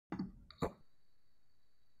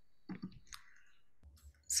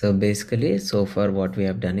So basically, so far what we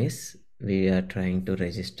have done is we are trying to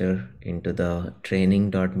register into the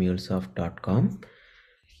training.mulesoft.com,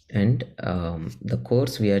 and the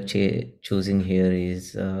course we are choosing here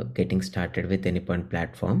is getting started with Anypoint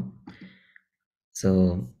platform.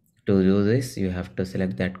 So to do this, you have to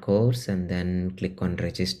select that course and then click on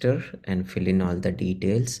register and fill in all the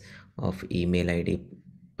details of email ID,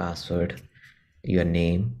 password, your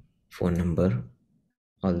name, phone number,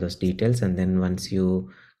 all those details. And then once you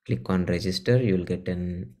click on register, you'll get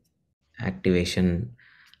an activation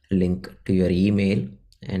link to your email.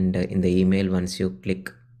 And in the email, once you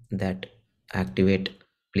click that activate,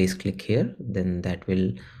 please click here, then that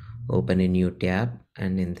will open a new tab,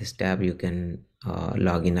 and in this tab you can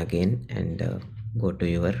log in again and go to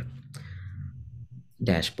your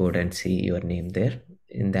dashboard and see your name there.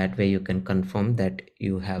 In that way you can confirm that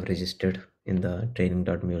you have registered in the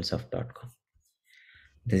training.mulesoft.com.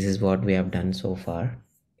 This is what we have done so far.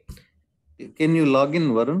 Can you log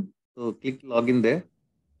in, Varun? So click login there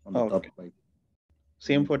on the top right.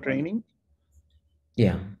 Same for training?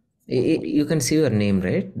 Yeah. You can see your name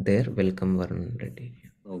right there. Welcome, Varun Reddy.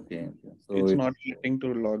 Okay. So it's not letting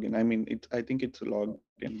to log in. I mean, I think it's logged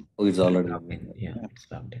in. Oh, it's already logged in. Yeah, it's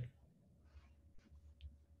logged in.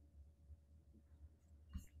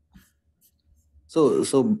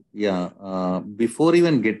 So yeah, before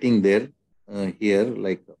even getting there, here,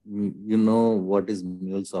 like, you know what is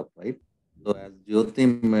MuleSoft, right? So as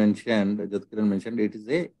Jyotikiran mentioned, it is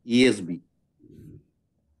a ESB,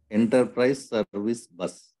 Enterprise Service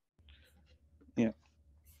Bus. Yeah.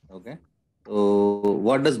 Okay. So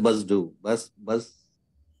what does bus do? Bus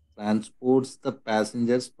transports the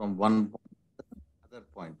passengers from one point to the other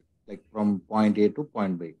point, like from point A to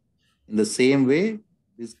point B. In the same way,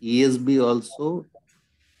 this ESB also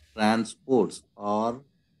transports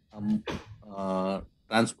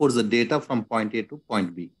transports the data from point A to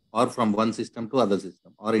point B, or from one system to other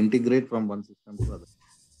system, or integrate from one system to other.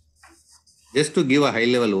 Just to give a high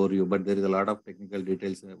level overview, but there is a lot of technical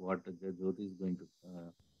details what Jyoti is going to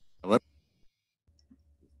cover.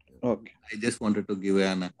 Okay. I just wanted to give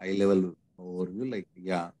a high level overview. Like,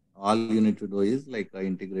 yeah, all you need to do is like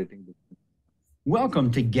integrating.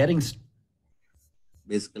 Welcome to getting.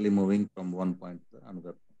 Basically, moving from one point to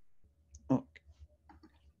another. Okay.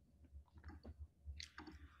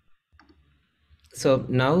 So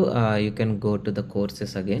now you can go to the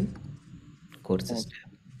courses again. Courses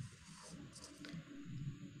tab.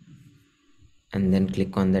 And then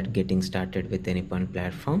click on that getting started with Anypoint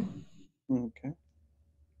platform. Okay.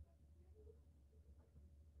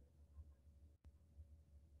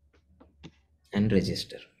 And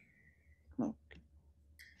register. Okay.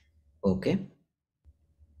 Okay.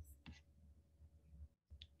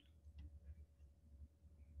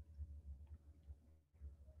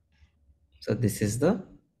 So this is the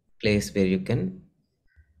place where you can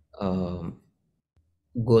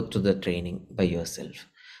go to the training by yourself.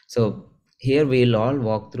 So here we'll all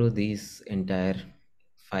walk through these entire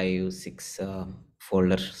 5-6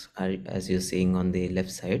 folders as you're seeing on the left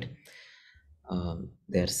side.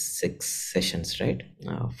 There's 6 sessions, right?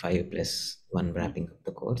 5 plus 1 wrapping up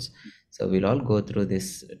the course. So we'll all go through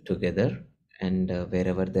this together, and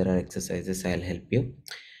wherever there are exercises, I'll help you,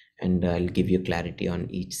 and I'll give you clarity on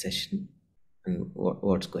each session and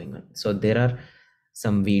what's going on. So there are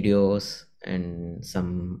some videos and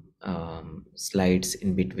some slides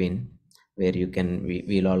in between where you can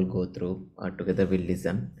we'll all go through together. We'll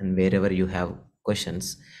listen, and wherever you have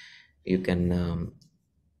questions, you can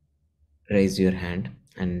raise your hand,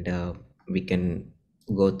 and we can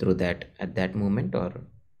go through that at that moment, or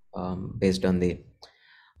based on the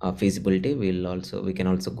feasibility, we can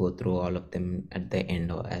also go through all of them at the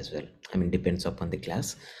end as well. I mean, depends upon the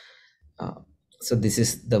class. So this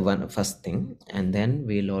is the first thing, and then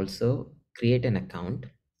we'll also create an account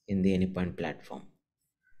in the Anypoint platform.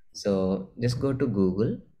 So just go to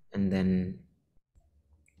Google and then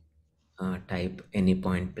type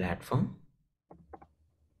Anypoint platform.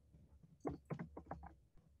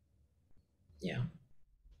 Yeah,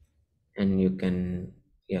 and you can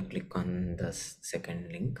click on the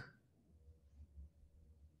second link.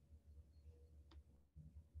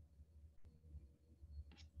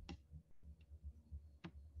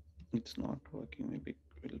 It's not working. Maybe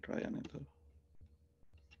we'll try another.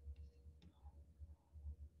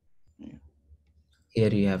 Yeah. Here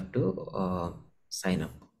you have to sign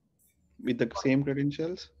up with the same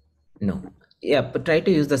credentials. No, yeah, but try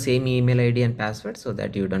to use the same email ID and password so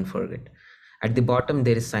that you don't forget. At the bottom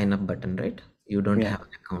there is sign up button, right? You don't have an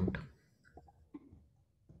account.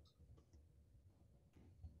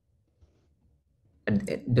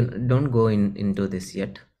 And don't go into this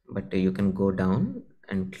yet, but you can go down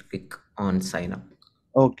and click on sign up.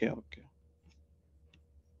 Okay, okay.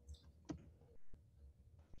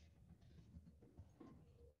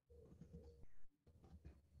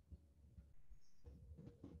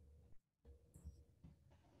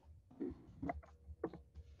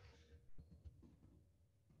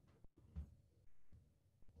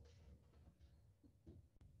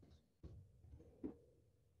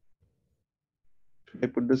 Should I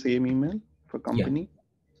put the same email for Yeah. company?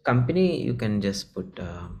 Company, you can just put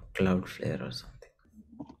Cloudflare or something.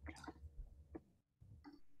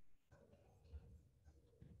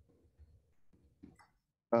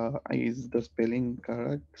 Is the spelling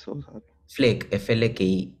correct? So sorry. Flake, Flake.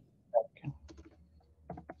 Okay.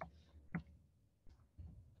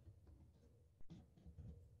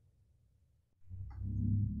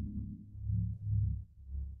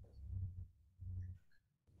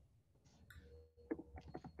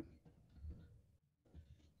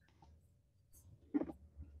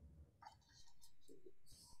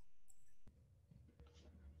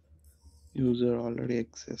 User already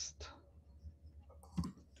exists.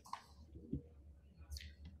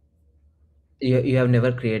 You have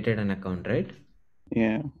never created an account, right?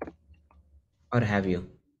 Yeah. Or have you?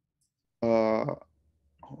 One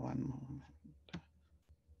moment.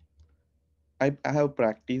 I have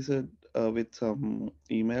practiced it with some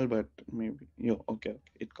email, but maybe okay.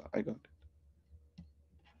 I got it.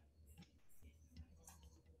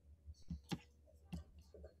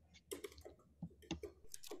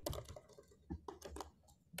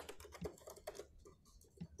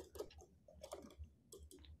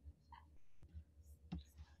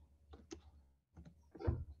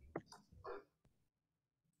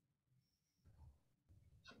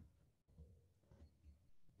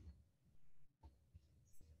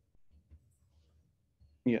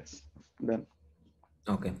 Yes, done.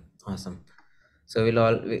 Okay, awesome. So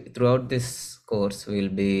throughout this course, we'll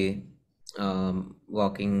be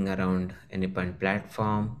walking around Anypoint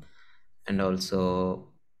platform, and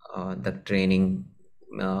also the training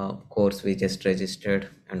course we just registered,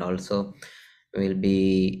 and also we'll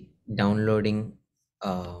be downloading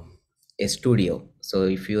a studio. So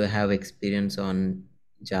if you have experience on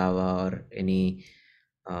Java or any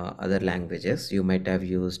other languages, you might have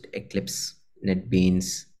used Eclipse,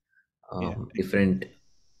 NetBeans, Yeah. different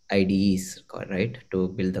IDEs, right, to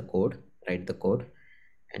build the code, write the code,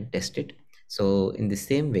 and test it. So in the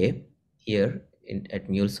same way, here at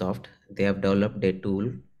MuleSoft, they have developed a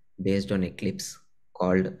tool based on Eclipse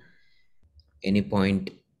called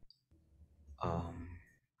Anypoint. Um,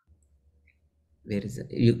 where is it?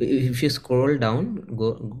 If you scroll down,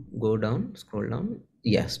 go down, scroll down.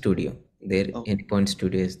 Yeah, Studio. There, Oh, Anypoint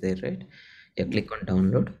Studio is there, right? Yeah, yeah. click on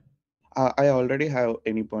download. I already have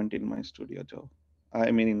Anypoint in my studio job.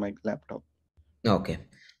 I mean, in my laptop. Okay.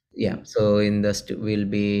 Yeah. Yeah. So in the will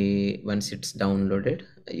be once it's downloaded,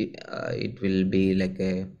 it will be like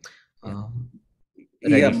a Yeah. um,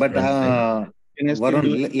 Yeah, ready to but run file. Can I still Varun,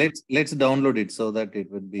 do it? let's download it so that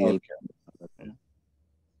it would be Okay. helpful.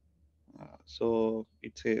 Yeah. So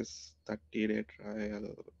it says 30-day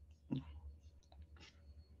trial.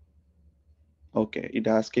 Okay, it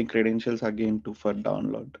asking credentials again to for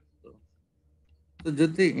download. So,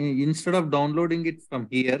 Jyoti, instead of downloading it from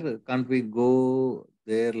here, can't we go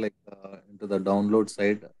there like into the download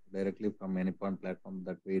side directly from Anypoint platform?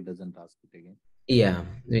 That way it doesn't ask it again. Yeah,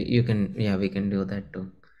 you can. Yeah, we can do that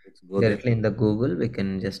too. Let's go there. Directly in the Google, we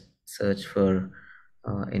can just search for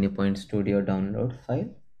Anypoint Studio download file.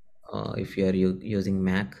 If you are using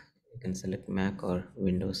Mac, you can select Mac or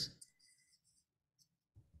Windows.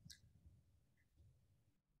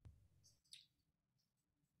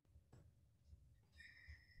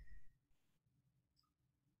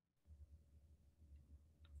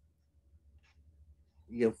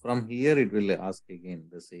 Yeah, from here it will ask again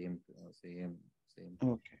the same.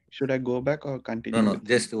 Okay. Should I go back or No, continue no. with?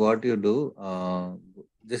 Just what you do,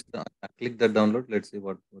 just click the download. Let's see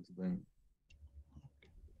what's going.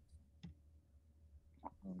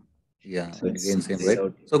 Um, yeah, So it's again same grayed right.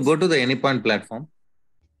 out. So go to the Anypoint platform.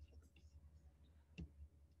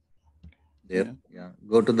 There, Yeah. yeah.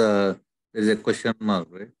 Go to the. There is a question mark,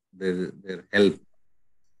 right? There help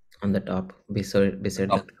On the top, beside the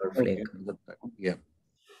top. cloud Okay. flake. Yeah.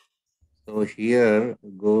 So here,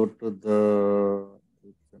 go to the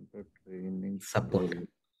center training Support. tutorial.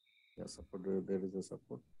 Yeah, support. There is a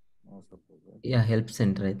support. No support. Right? Yeah, help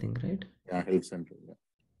center, I think, right? Yeah, help center. Yeah.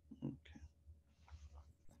 Okay.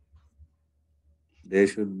 There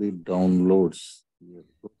should be downloads. Here.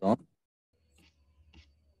 Go down.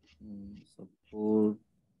 Support.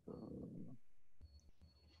 Uh,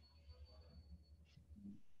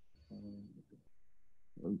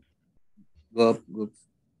 Go up, go.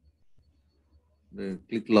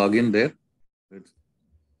 Click login there. It's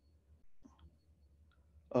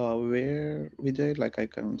Where Vijay? Like I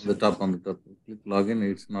can on see. the top, on the top. Click login.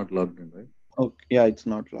 It's not logged in, right? Okay, yeah, it's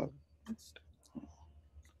not logged.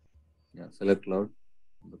 Yeah, select cloud.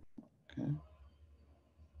 Okay,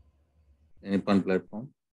 Anypoint platform.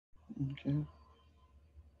 okay.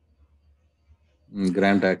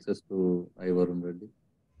 Grant access to Ivarun Reddy.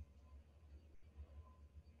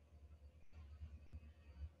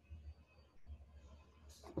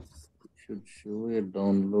 It should show a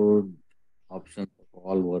download option of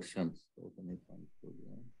all versions of Anypoint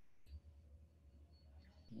Studio.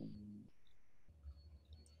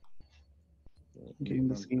 Okay, in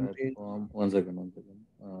the Anypoint same page. platform. One second, one second.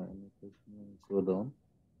 Scroll down.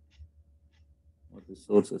 What is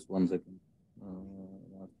sources? One second.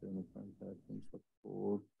 Master Anypoint platform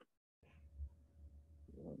support.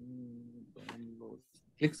 Downloads.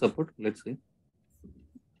 Click support. Let's see.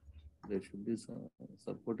 There should be some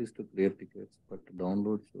support is to create tickets, but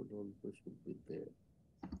download should be there.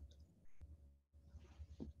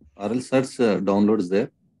 Or else search downloads there.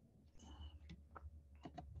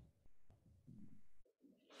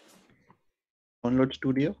 Download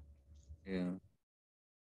Studio. Yeah.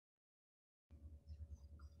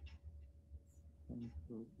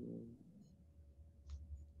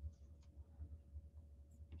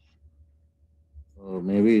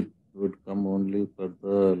 Maybe it would come only for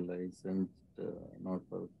the licensed, not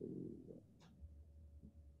for the.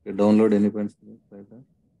 You download any points like that,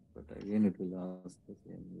 but again it will ask the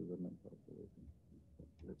same username password.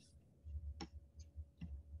 Let's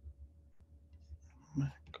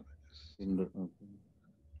Mac okay.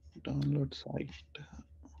 download site.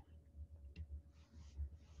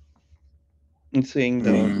 It's saying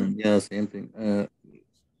the Yeah, same thing.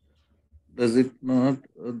 Does it not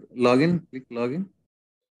login? Click login.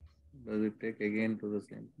 Does it take again to the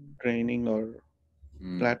same thing? training or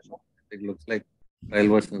platform. It looks like trial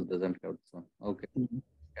versions doesn't have this one. Okay. Mhm.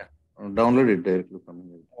 Yeah. Download it directly from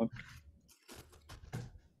here. Okay.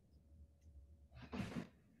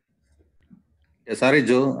 Yeah, sorry,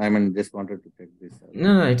 Joe. I mean, just wanted to check this out.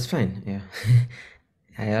 No, it's fine. Yeah.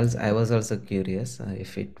 I was also curious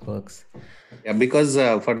if it works. Yeah, because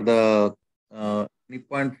for the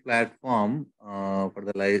Anypoint platform, for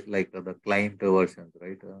the the client versions,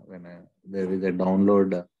 right? When there is a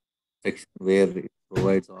download section where it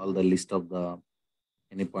provides all the list of the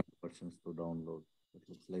Anypoint versions to download. It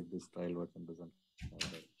looks like this trial version doesn't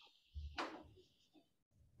have that.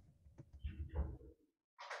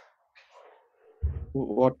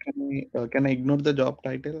 What can I ignore the job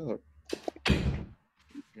title or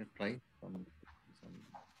Yeah, try some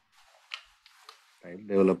type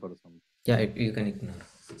developer some. Yeah, you can ignore.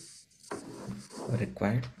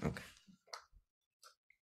 Required. Okay.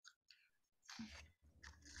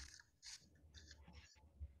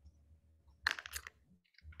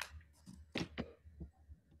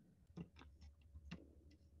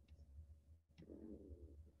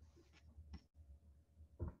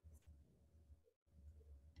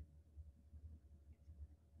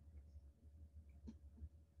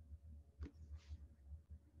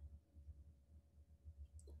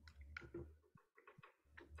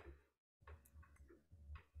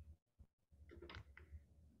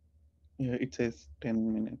 yeah, it says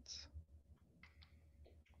 10 minutes.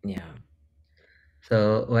 Yeah.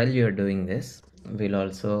 So while you're doing this, we'll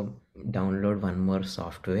also download one more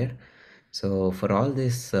software. So for all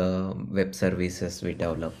these web services we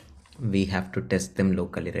develop, we have to test them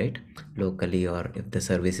locally, right? Locally, or if the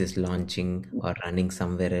service is launching or running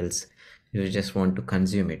somewhere else, you just want to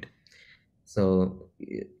consume it. So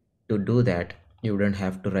to do that, you don't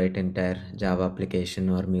have to write entire Java application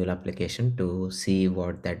or Mule application to see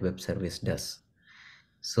what that web service does.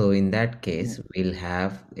 So in that Yeah. case, we'll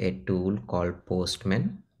have a tool called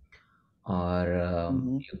Postman, or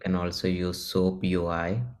Mm-hmm. you can also use SOAP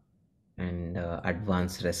UI and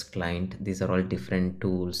Advanced REST Client. These are all different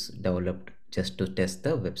tools developed just to test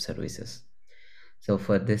the web services. So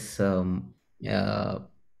for this uh,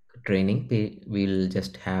 training, we'll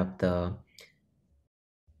just have the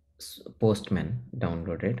Postman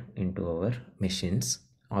downloaded into our machines,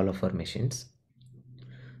 all of our machines.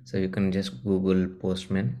 So you can just Google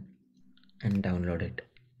Postman and download it.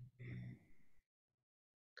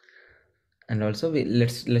 And also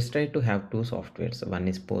let's try to have two softwares. One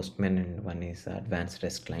is Postman and one is Advanced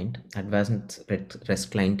REST Client.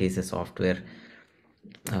 REST Client is a software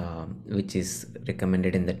which is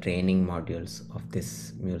recommended in the training modules of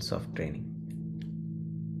this MuleSoft training.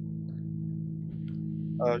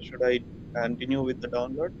 Should I continue with the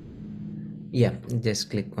download? Yeah, just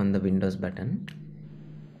click on the Windows button.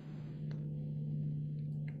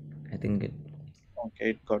 think it, Okay,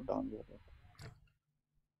 it got downloaded.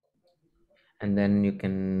 and then you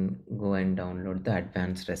can go and download the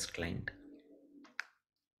advanced REST client.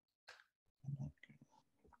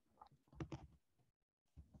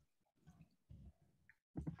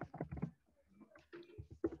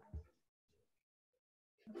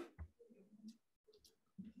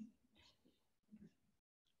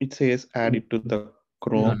 It says add it to the No,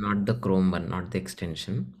 Chrome. not the Chrome one, not the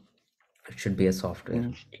extension. It should be a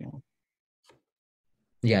software. Okay.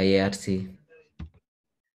 Yeah, ARC.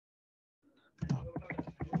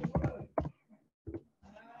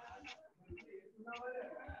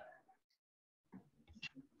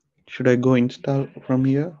 Should I go install from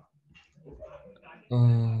here?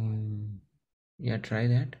 Yeah, try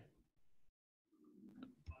that.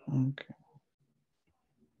 Okay.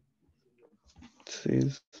 It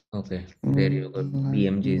says Okay, there you go.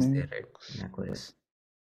 BMG is there, right? Linux. macOS.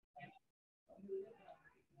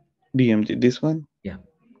 DMG. This one? Yeah.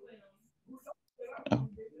 Oh.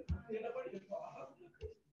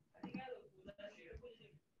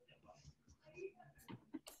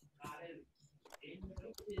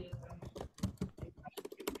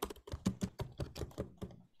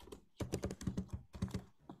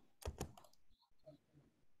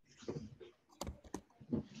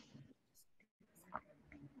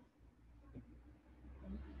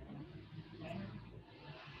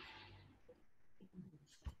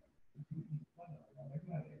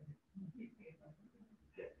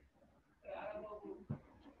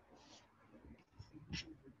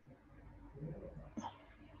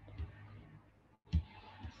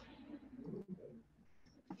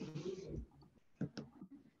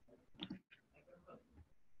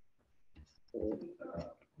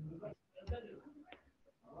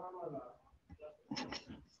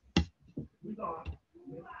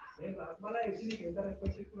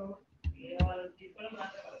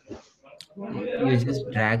 You just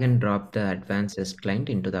drag and drop the advanced REST client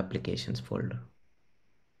into the applications folder.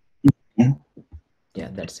 Yeah. Yeah,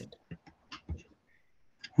 that's it.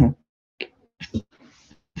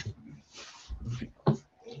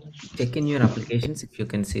 Check in your applications if you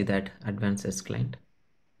can see that advanced REST client.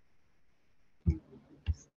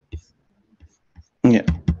 Yeah.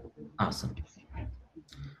 Awesome.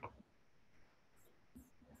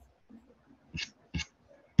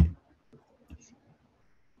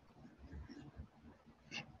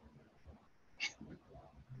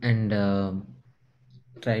 And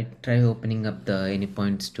try opening up the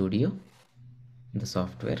Anypoint Studio, the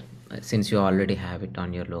software. Since you already have it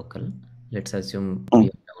on your local, let's assume Oh,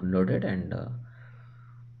 you have downloaded and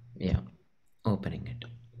yeah, opening it.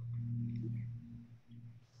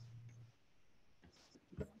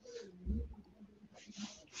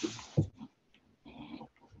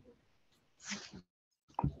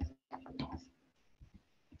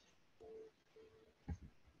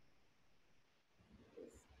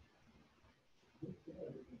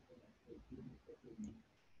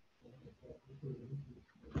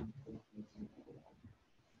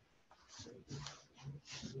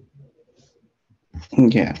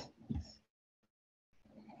 yeah.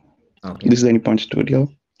 Okay, This is Anypoint Studio.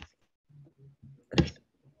 great.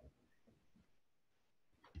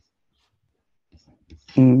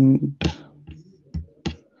 And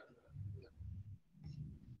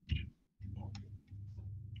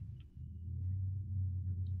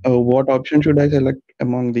what option should I select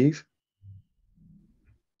among these?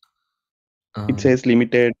 It Um, says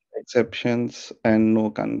limited exceptions and no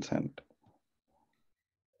consent.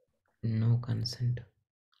 no consent.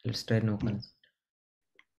 Let's try no consent.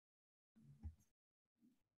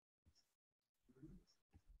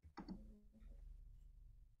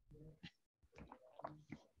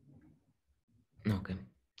 Okay,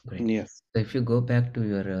 great. Yes. So if you go back to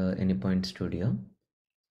your Anypoint Studio,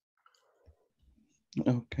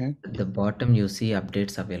 Okay. at the bottom you see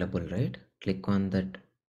updates available, right? Click on that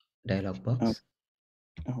dialog Oh, box,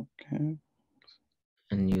 okay.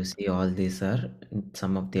 and you see all these are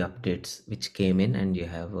some of the updates which came in, and you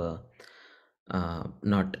have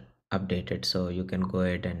not updated. So you can go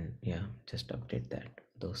ahead and yeah, just update that.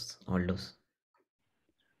 Those all those.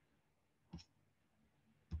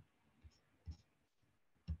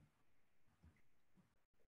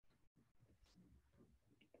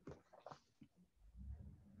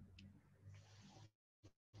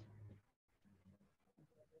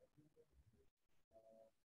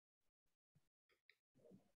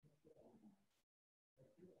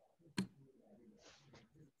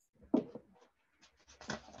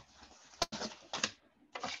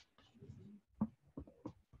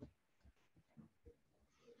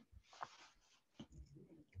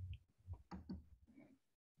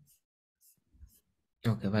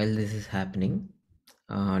 Okay, while this is happening,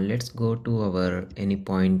 let's go to our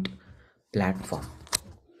Anypoint platform,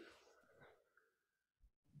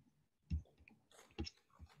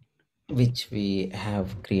 which we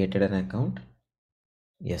have created an account.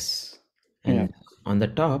 Yes. Yeah. And on the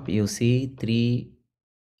top, you see three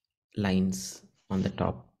lines on the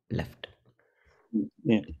top left.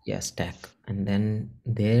 Yeah. Yeah, stack. And then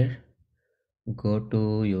there, go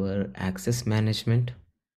to your access management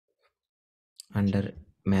under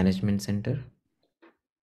management center.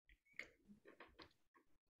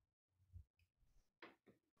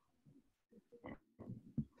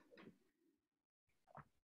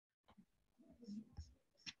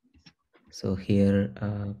 So here,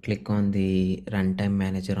 click on the runtime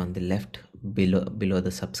manager on the left below the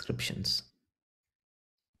subscriptions.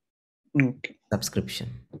 Okay. Subscription.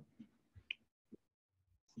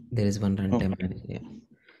 There is one runtime Okay. manager. Yeah.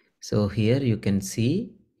 So here you can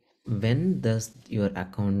see when does your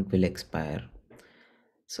account will expire.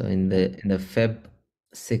 So in the Feb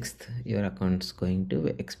 6th, your account's going to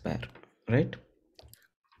expire, right?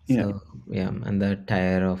 Yeah. So yeah, and the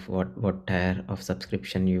tier of what tier of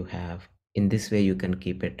subscription you have. In this way, you can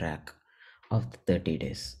keep a track of the 30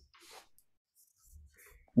 days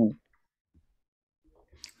Mm.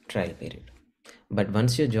 trial period. But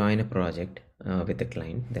once you join a project with a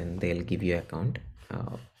client, then they'll give you account.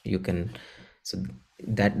 You can, so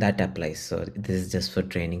that applies. So this is just for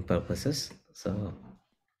training purposes. So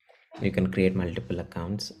you can create multiple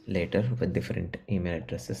accounts later with different email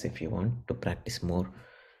addresses if you want to practice more,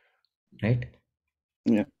 right?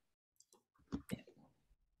 Yeah.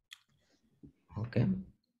 Okay.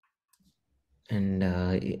 And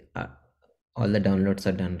all the downloads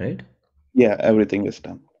are done, right? Yeah. Everything is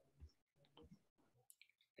done.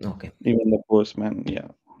 Okay. Even the postman. Yeah.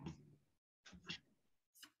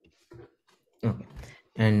 Okay.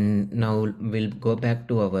 And now we'll go back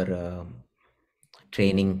to our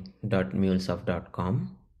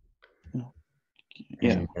training.mulesoft.com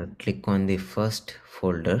Yeah. and click on the first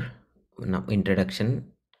folder. Now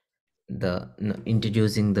introduction,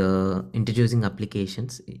 introducing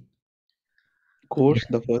applications. Course,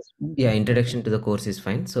 the first one. Yeah, introduction to the course is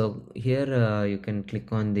fine. So here you can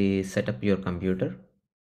click on the setup your computer.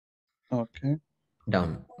 Okay.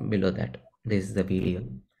 Down below that, this is the video.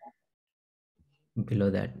 Below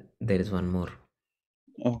that, there is one more.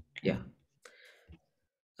 Okay. Yeah.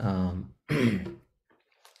 Um,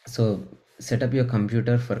 so set up your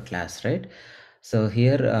computer for class, right? So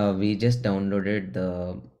here we just downloaded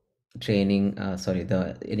the training,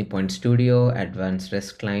 the Anypoint Studio, Advanced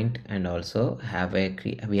REST client, and also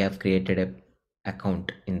we have created a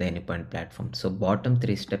account in the Anypoint platform. So bottom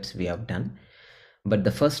three steps we have done, but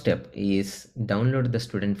the first step is download the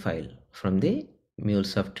student file from the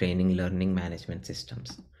MuleSoft Training Learning Management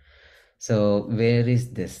Systems. So where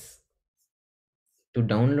is this? To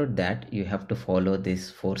download that, you have to follow these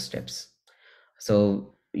 4 steps.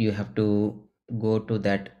 So you have to go to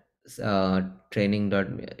that training dot,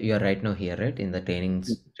 you are right now here, right, in the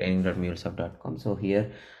training.mulesoft.com. So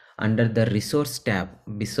here under the resource tab,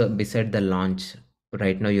 beside the launch,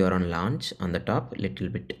 right now you are on launch on the top little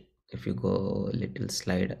bit. If you go little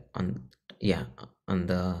slide on, yeah, on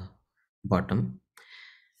the bottom,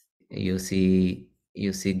 you see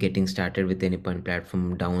getting started with any point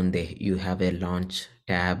platform. Down there you have a launch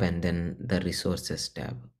tab and then the resources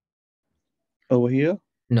tab. Over here.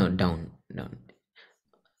 No, down,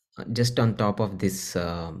 just on top of this,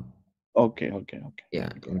 Okay. Okay. Okay. yeah,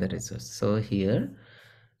 Got in the resource. So here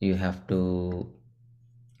you have to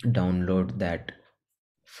download that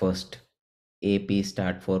first AP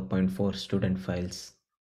start 4.4 student files.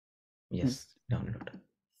 it. Mm. Yes, download.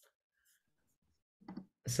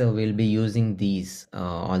 So we'll be using these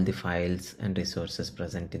all the files and resources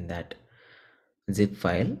present in that zip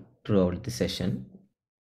file throughout the session.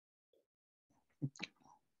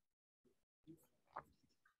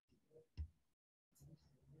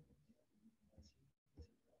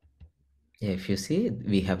 Yeah, if you see,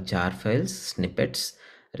 we have jar files, snippets,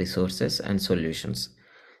 resources, and solutions.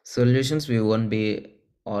 Solutions, we won't be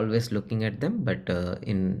always looking at them, but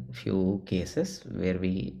in few cases where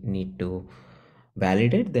we need to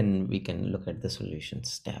validate, then we can look at the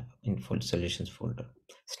solutions tab in full solutions folder.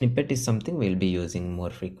 Snippet is something we'll be using more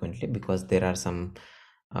frequently because there are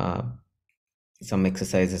uh, some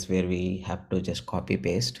exercises where we have to just copy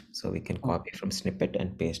paste. So we can copy from snippet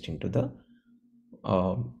and paste into the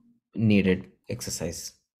uh, needed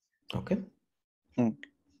exercise. Okay. Mm.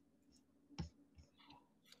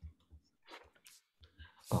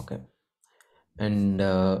 Okay. And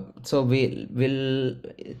so we will,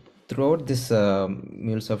 throughout this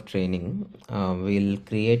MuleSoft training, we'll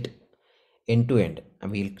create end to end.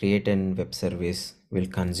 We'll create an web service, we'll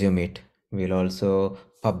consume it, we'll also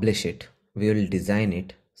publish it, we will design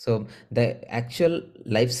it. So the actual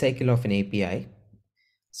life cycle of an API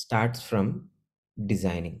starts from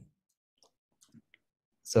designing.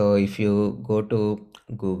 So if you go to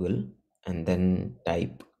Google and then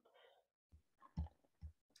type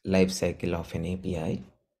life cycle of an API,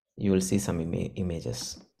 you will see some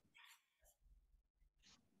images.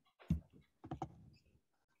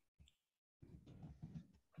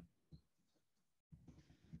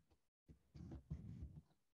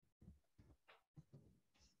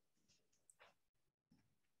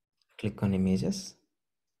 Click on images.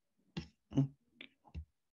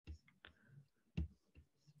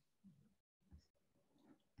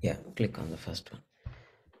 Yeah, click on the first one.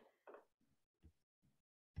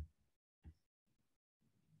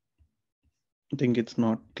 I think it's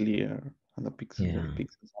not clear. The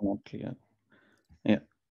pixels are not clear. Yeah.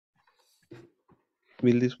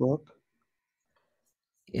 Will this work?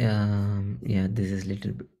 Yeah, this is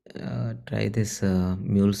little bit. Try this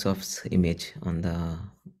MuleSoft's image on the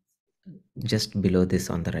just below this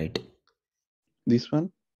on the right. This one?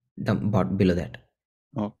 The below that.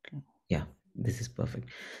 Okay. Yeah, this is perfect.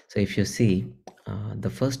 So if you see, the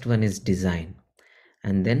first one is design,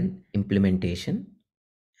 and then implementation,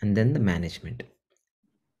 and then the management.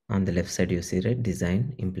 On the left side you see, right,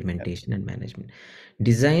 design, implementation, and management.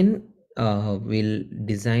 Design will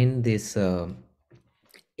design this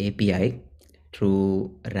API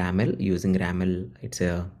through RAML, using RAML. It's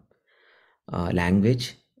a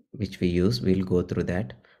language which we use. We'll go through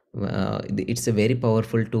that. It's a very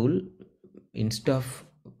powerful tool. Instead of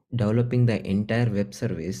developing the entire web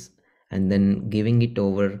service and then giving it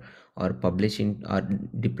over, or publishing or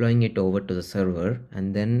deploying it over to the server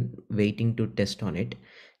and then waiting to test on it,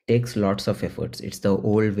 takes lots of efforts. It's the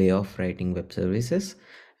old way of writing web services,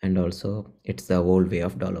 and also it's the old way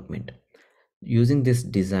of development. Using this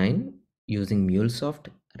design, using MuleSoft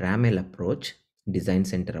RAML approach, design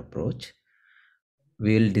center approach,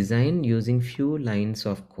 we'll design using few lines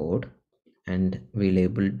of code, and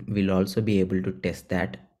we'll also be able to test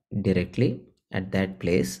that directly at that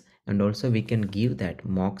place. And also we can give that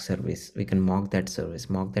mock service. We can mock that service.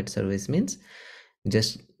 Mock that service means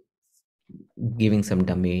just giving some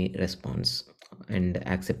dummy response and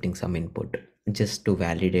accepting some input, just to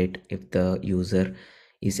validate if the user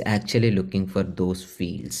is actually looking for those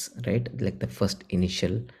fields, right? Like the first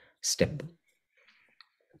initial step.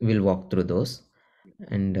 We'll walk through those.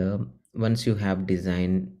 And once you have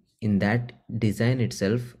design, in that design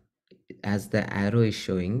itself, as the arrow is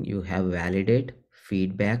showing, you have validate,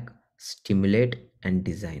 feedback, stimulate, and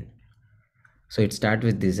design. So it starts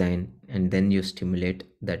with design, and then you stimulate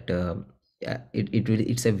that. Yeah,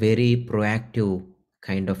 it's a very proactive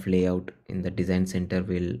kind of layout in the design center.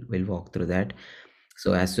 We'll walk through that.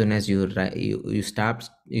 So as soon as you start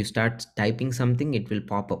typing something, it will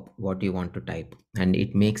pop up what you want to type, and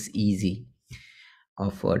it makes easy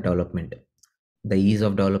of development. The ease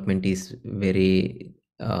of development is very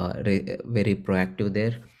proactive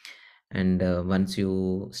there. And once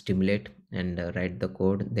you stimulate and write the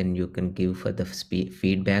code, then you can give for the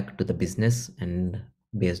feedback to the business, and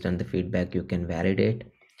based on the feedback you can validate,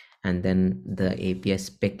 and then the API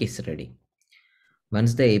spec is ready.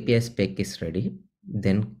 Once the API spec is ready,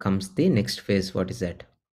 then comes the next phase. What is that?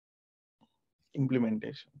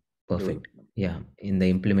 Implementation. Perfect. Yeah, in the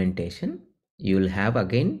implementation you will have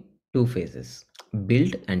again two phases: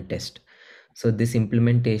 build and test. So this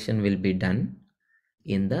implementation will be done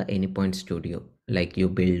in the Anypoint studio. Like you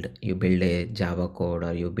build a Java code,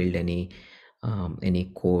 or you build any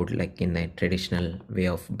code, like in a traditional way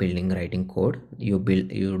of writing code. You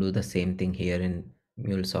do the same thing here in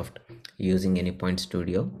MuleSoft. Using Anypoint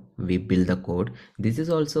studio, we build the code. This is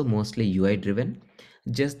also mostly UI driven,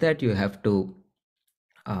 just that you have to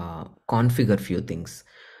configure few things.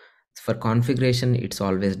 For configuration, it's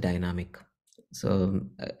always dynamic. So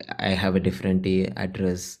I have a different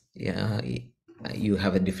address. Yeah, you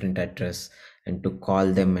have a different address, and to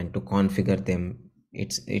call them and to configure them,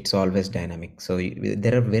 it's always dynamic. So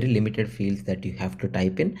there are very limited fields that you have to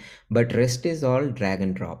type in, but rest is all drag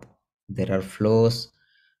and drop. There are flows,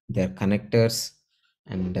 there are connectors,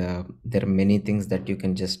 and there are many things that you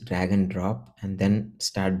can just drag and drop, and then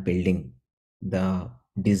start building the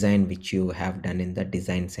design which you have done in the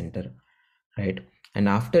design center, right? And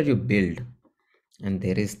after you build, and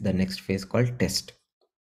there is the next phase called test.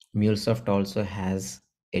 MuleSoft also has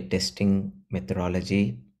a testing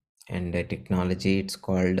methodology and a technology. It's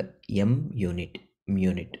called Munit,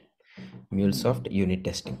 MuleSoft unit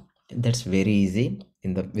testing. That's very easy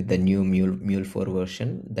with the new Mule 4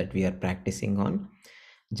 version that we are practicing on.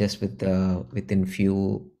 just within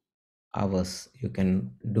few hours you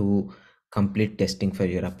can do complete testing for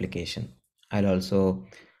your application. I'll also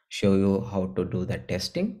show you how to do that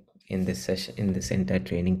testing in this session, in this entire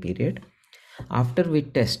training period. After we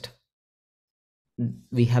test,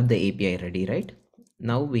 we have the API ready, right?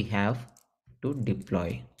 Now we have to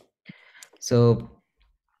deploy. So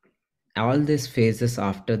all these phases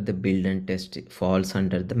after the build and test falls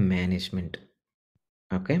under the management.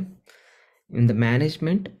 Okay, in the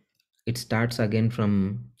management, it starts again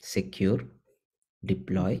from secure,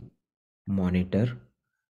 deploy, monitor,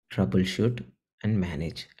 troubleshoot, and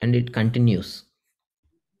manage, and it continues.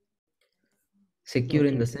 Secure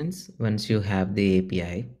in Okay. the sense, once you have the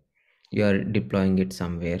API, you are deploying it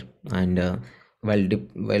somewhere, and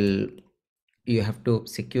while you have to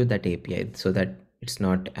secure that API so that it's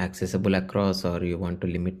not accessible across, or you want to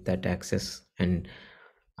limit that access, and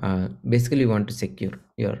basically you want to secure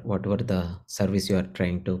your whatever the service you are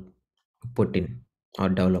trying to put in or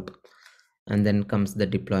develop. And then comes the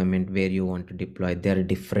deployment, where you want to deploy. There are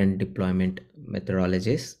different deployment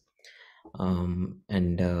methodologies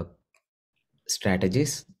and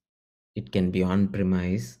strategies. It can be on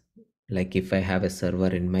premise, like if I have a server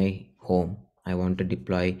in my home, I want to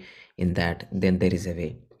deploy in that, then there is a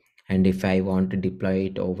way. And if I want to deploy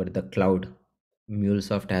it over the cloud,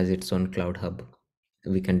 MuleSoft has its own cloud hub,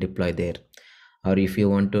 we can deploy there. Or if you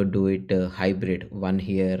want to do it hybrid, one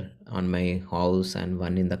here on my house and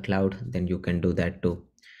one in the cloud, then you can do that too.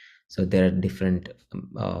 So there are different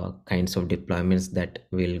kinds of deployments that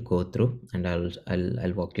we'll go through, and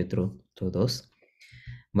I'll walk you through those.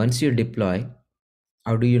 Once you deploy,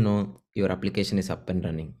 how do you know your application is up and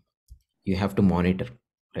running? You have to monitor,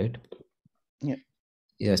 right? Yeah.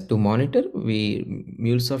 Yes, to monitor,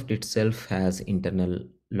 MuleSoft itself has internal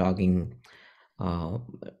logging uh,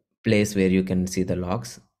 place where you can see the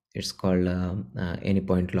logs. It's called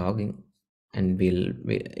Anypoint logging, and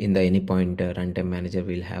in the Anypoint runtime manager,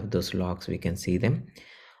 we'll have those logs. We can see them,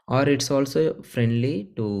 or it's also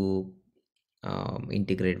friendly to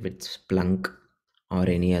integrate with Splunk or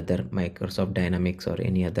any other Microsoft Dynamics or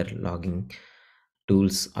any other logging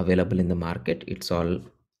tools available in the market. It's all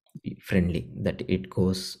friendly that it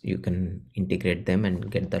goes, you can integrate them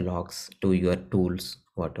and get the logs to your tools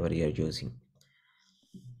whatever you're using.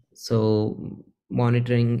 So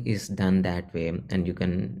monitoring is done that way, and you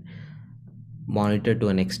can monitor to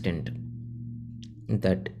an extent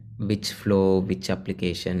that which flow, which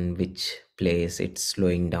application, which place it's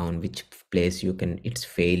slowing down, which place it's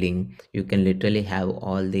failing. You can literally have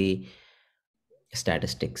all the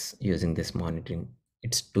statistics using this monitoring.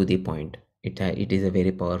 It's to the point. It is a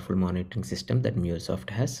very powerful monitoring system that MuleSoft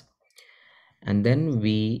has. And then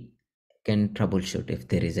we can troubleshoot if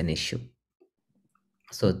there is an issue.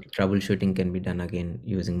 So troubleshooting can be done again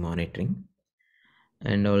using monitoring.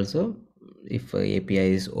 And also, if a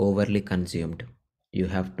API is overly consumed, you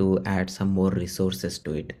have to add some more resources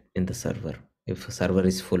to it in the server. If a server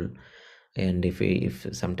is full, and if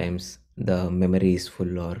sometimes the memory is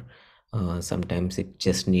full, or sometimes it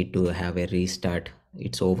just need to have a restart,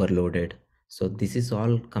 it's overloaded. So this is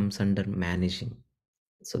all comes under managing.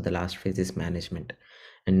 So the last phase is management.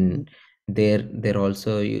 And there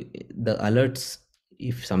also the alerts,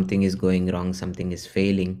 if something is going wrong, something is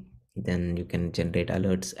failing, then you can generate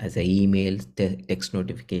alerts as a email, text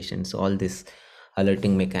notifications. All this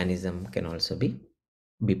alerting mechanism can also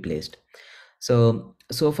be placed. So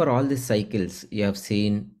for all these cycles you have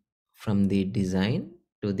seen, from the design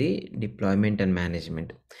to the deployment and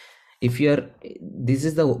management. If you're This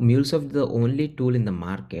is the MuleSoft, the only tool in the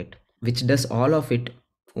market which does all of it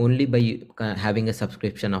only by having a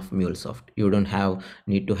subscription of MuleSoft. You don't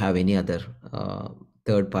need to have any other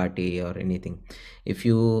third party or anything. If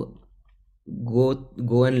you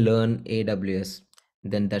go and learn AWS,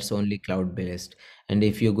 then that's only cloud based. And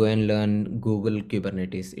if you go and learn Google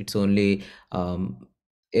Kubernetes, it's only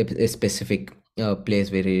a specific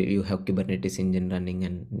place where you have Kubernetes engine running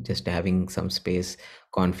and just having some space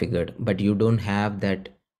configured, but you don't have that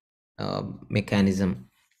mechanism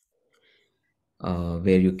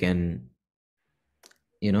where you can,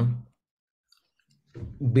 you know,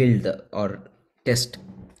 build or test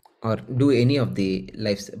or do any of the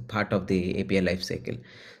life part of the API lifecycle.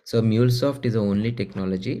 So MuleSoft is the only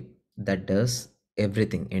technology that does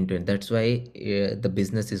everything end to end. That's why the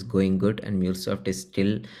business is going good and MuleSoft is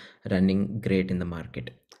still running great in the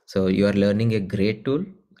market. So you are learning a great tool.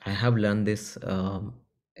 I have learned this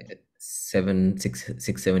 7 6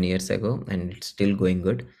 6 7 years ago, and it's still going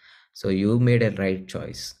good. So you made a right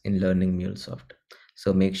choice in learning MuleSoft.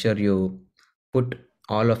 So make sure you put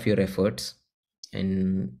all of your efforts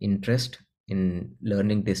and interest in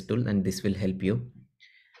learning this tool, and this will help you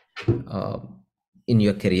in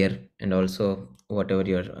your career, and also whatever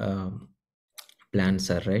your plans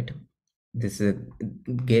are, right? This is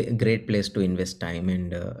a great place to invest time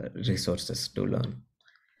and resources to learn.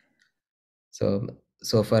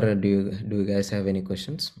 So far, do you guys have any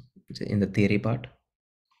questions in the theory part?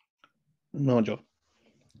 No, Joe.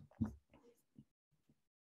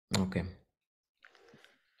 Okay.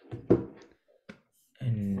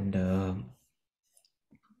 And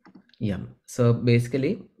yeah, so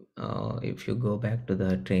basically, if you go back to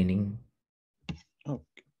the training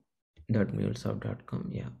Okay. .mulesoft.com,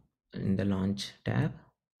 yeah, in the launch tab,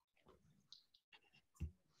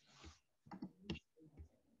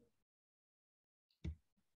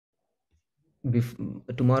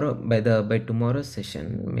 tomorrow, by tomorrow's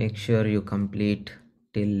session, make sure you complete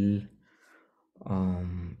till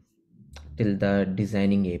um till the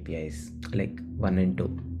designing APIs, like 1 and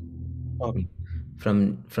 2. Okay.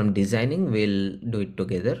 From designing, we'll do it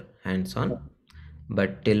together hands on,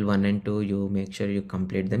 but till 1 and 2, you make sure you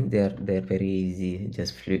complete them. They're very easy,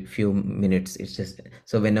 just few minutes. It's just,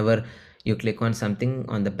 so whenever you click on something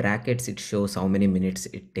on the brackets, it shows how many minutes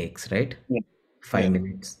it takes, right? Yeah. 5 Yeah.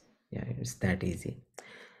 minutes. Yeah, it's that easy.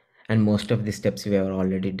 And most of the steps we have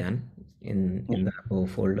already done in the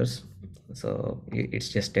above folders, so it's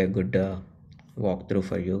just a good walkthrough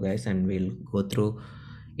for you guys, and we'll go through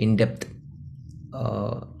in depth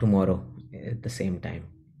tomorrow at the same time.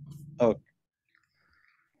 Okay.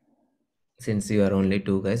 Since you are only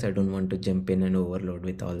two guys, I don't want to jump in and overload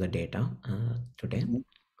with all the data today. Mhm.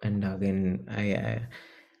 And again, I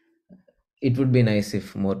it would be nice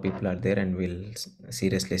if more people are there, and we'll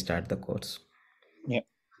seriously start the course. Yeah.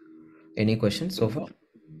 Any questions so far?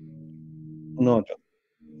 No, Joe.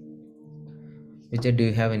 Vijay, do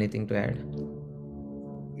you have anything to add?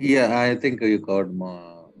 Yeah, I think you covered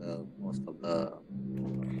most of the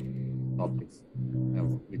topics,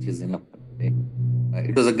 which is enough for today.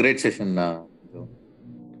 It was a great session, Joe.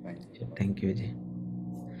 Thanks a lot. Thank you, Vijay.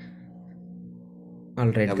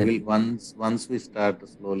 All right Yeah, then. we'll once we start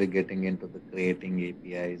slowly getting into the creating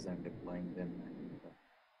APIs and deploying, then I think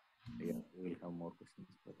yeah, we will have more questions.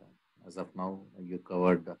 But as of now, you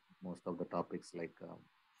covered most of the topics, like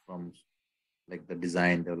from like the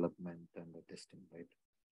design, development, and the testing, right?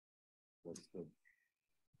 That's good.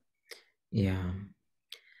 Yeah.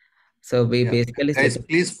 So we Yeah, basically guys, set up.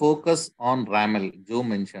 please focus on RAML. Joe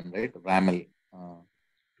mentioned, right? RAML.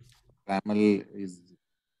 RAML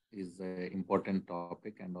is an important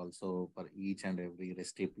topic, and also for each and every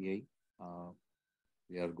REST API,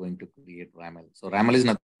 we are going to create RAML. So RAML is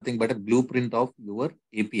nothing but a blueprint of your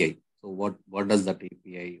API. So what does that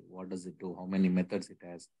API? What does it do? How many methods it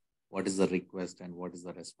has? What is the request and what is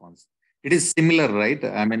the response? It is similar, right?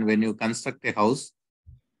 I mean, when you construct a house,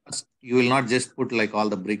 first you will not just put like all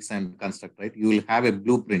the bricks and construct, right? You will have a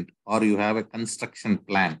blueprint or you have a construction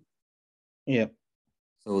plan. Yeah.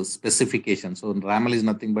 So specification. So RAML is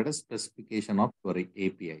nothing but a specification of your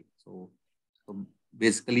API. So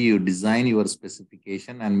basically you design your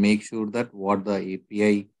specification and make sure that what the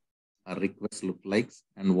API requests look like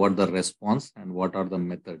and what the response and what are the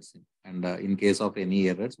methods. And in case of any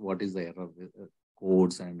errors, what is the error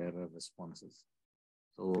codes and error responses.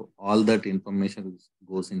 So all that information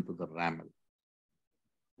goes into the RAML.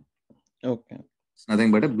 Okay. It's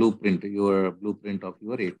nothing but a blueprint, your blueprint of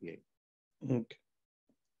your API. Okay.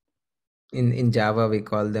 In Java, we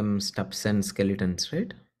call them stubs and skeletons,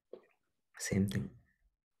 right? Same thing.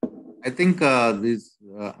 I think this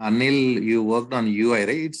Anil, you worked on UI, right?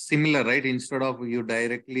 It's similar, right? Instead of you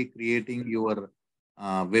directly creating your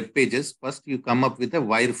web pages, first you come up with a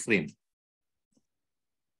wireframe.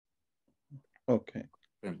 Okay.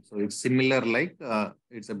 So it's similar, like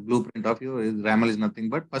it's a blueprint of your RAML is nothing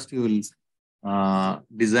but first you will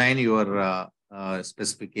design your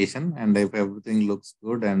specification, and if everything looks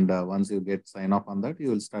good, and once you get sign off on that, you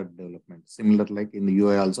will start development. Similar, like in the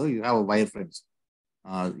UI also, you have a wireframes.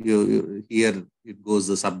 Here it goes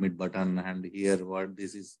the submit button, and here what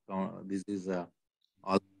this is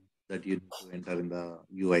all that you need to enter in the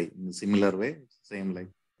UI. In a similar way, same like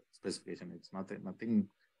specification. It's nothing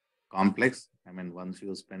complex. I mean, once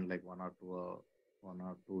you spend like 1 or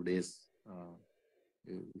 2 days,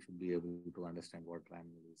 you should be able to understand what RAM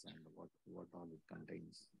is and what all it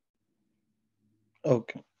contains.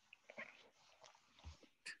 Okay.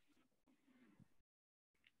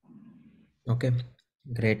 Okay,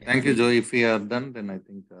 great. Thank you, Joe. If we are done, then I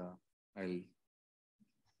think I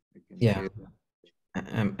can Yeah, share.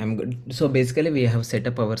 I'm good. So basically, we have set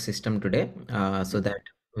up our system today, so Mhm. that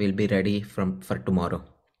we'll be ready for tomorrow.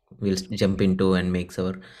 We'll jump into and makes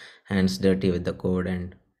our hands dirty with the code,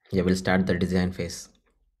 and yeah, we'll start the design phase.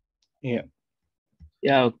 Yeah.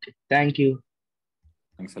 Yeah, okay. Thank you.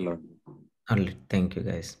 Thanks a lot. All right, thank you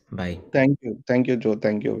guys. Bye. Thank you, Joe.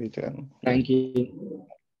 Thank you, Vijay. Thank you.